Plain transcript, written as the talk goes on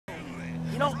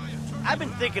know, I've been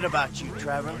thinking about you,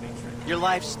 Trevor. Your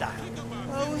lifestyle.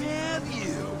 Oh, have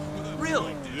you?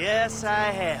 Really? Yes, I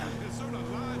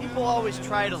have. People always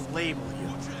try to label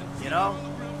you. You know?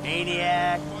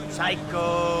 Maniac,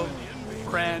 psycho,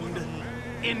 Friend,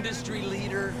 industry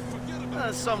leader.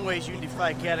 Some ways you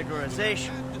defy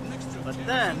categorization. But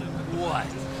then, What?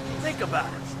 think about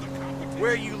it.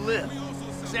 Where you live.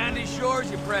 Sandy Shores,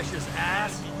 you precious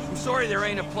ass. I'm sorry there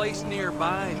ain't a place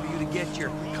nearby for you to get your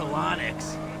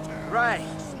colonics. Right.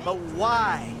 But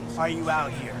why are you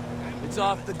out here? It's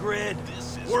off the grid.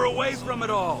 We're away from it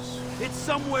all. It's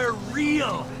somewhere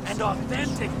real and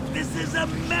authentic. This is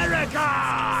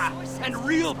America! And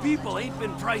real people ain't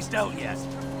been priced out yet.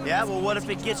 Yeah, well, what if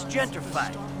it gets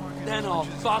gentrified? Then I'll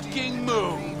fucking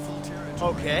move.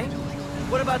 Okay.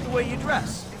 What about the way you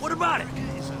dress? What about it?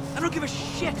 I don't give a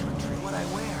shit what I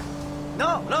wear.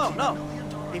 No.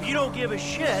 If you don't give a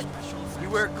shit, you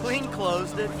wear clean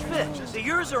clothes that fit. So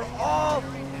yours are all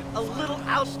a little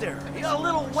out there, you know, a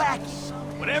little wacky.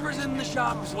 Whatever's in the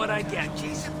shop is what I get.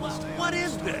 Jesus, what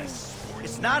is this?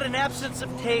 It's not an absence of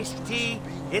taste, T.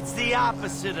 It's the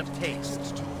opposite of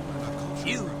taste.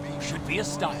 You should be a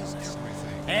stylist.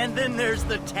 And then there's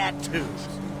the tattoos,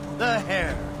 the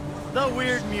hair, the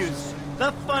weird music,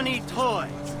 the funny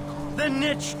toys, the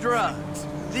niche drugs,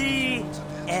 the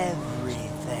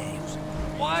everything.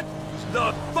 What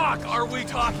the fuck are we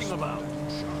talking about?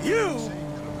 You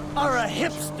are a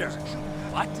hipster.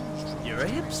 What? You're a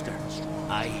hipster.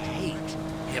 I hate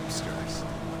hipsters.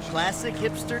 Classic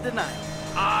hipster denial.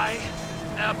 I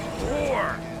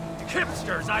abhor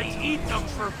hipsters. I eat them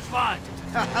for fun.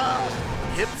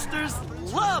 Hipsters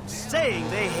love saying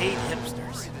they hate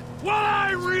hipsters. What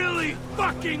I really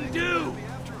fucking do.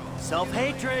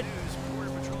 Self-hatred.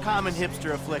 Common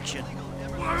hipster affliction.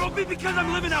 Well, it'll be because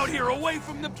I'm living out here away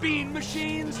from the bean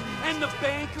machines and the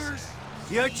bankers.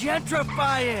 You're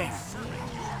gentrifying.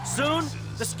 Soon,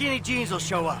 the skinny jeans will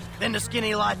show up, then the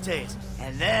skinny lattes,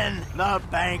 and then the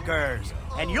bankers.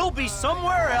 And you'll be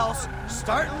somewhere else,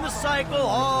 starting the cycle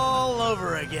all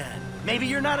over again. Maybe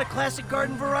you're not a classic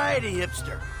garden variety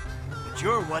hipster, but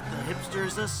you're what the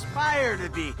hipsters aspire to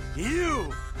be.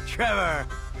 You, Trevor,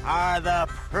 are the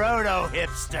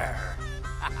proto-hipster.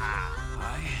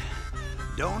 I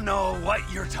don't know what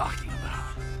you're talking about.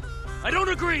 I don't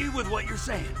agree with what you're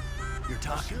saying. You're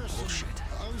talking bullshit.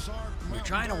 You're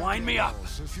trying to wind me up.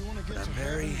 But I'm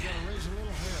very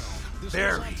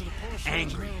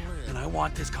angry. And I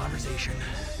want this conversation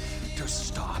to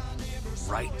stop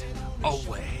right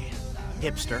away.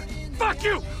 Hipster. Fuck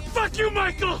you! Fuck you,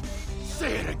 Michael!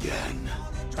 Say it again.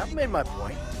 I've made my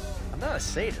point. I'm not a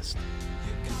sadist.